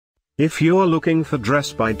If you're looking for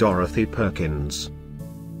dress by Dorothy Perkins,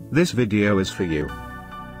 this video is for you.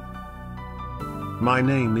 My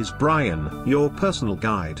name is Brian, your personal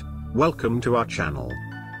guide. Welcome to our channel.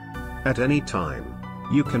 At any time,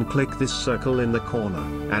 you can click this circle in the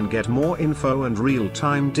corner and get more info and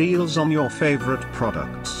real-time deals on your favorite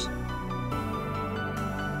products.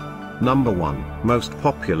 Number 1, Most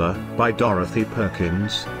Popular, by Dorothy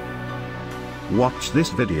Perkins. Watch this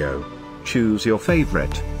video. Choose your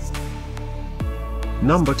favorite.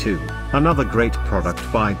 Number 2, another great product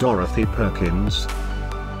by Dorothy Perkins.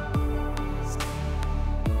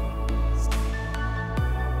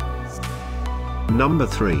 Number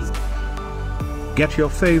 3. Get your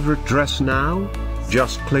favorite dress now?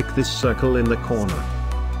 Just click this circle in the corner.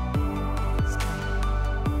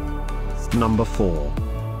 Number 4.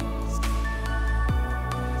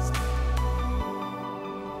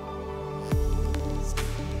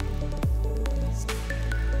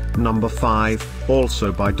 Number 5,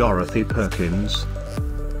 also by Dorothy Perkins.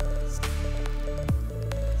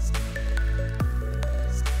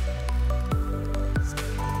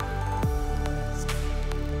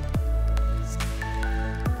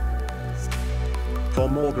 For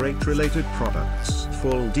more great related products,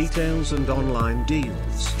 full details and online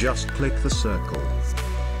deals, just click the circle.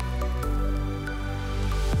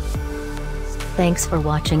 Thanks for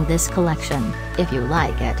watching this collection. If you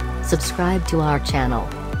like it, subscribe to our channel.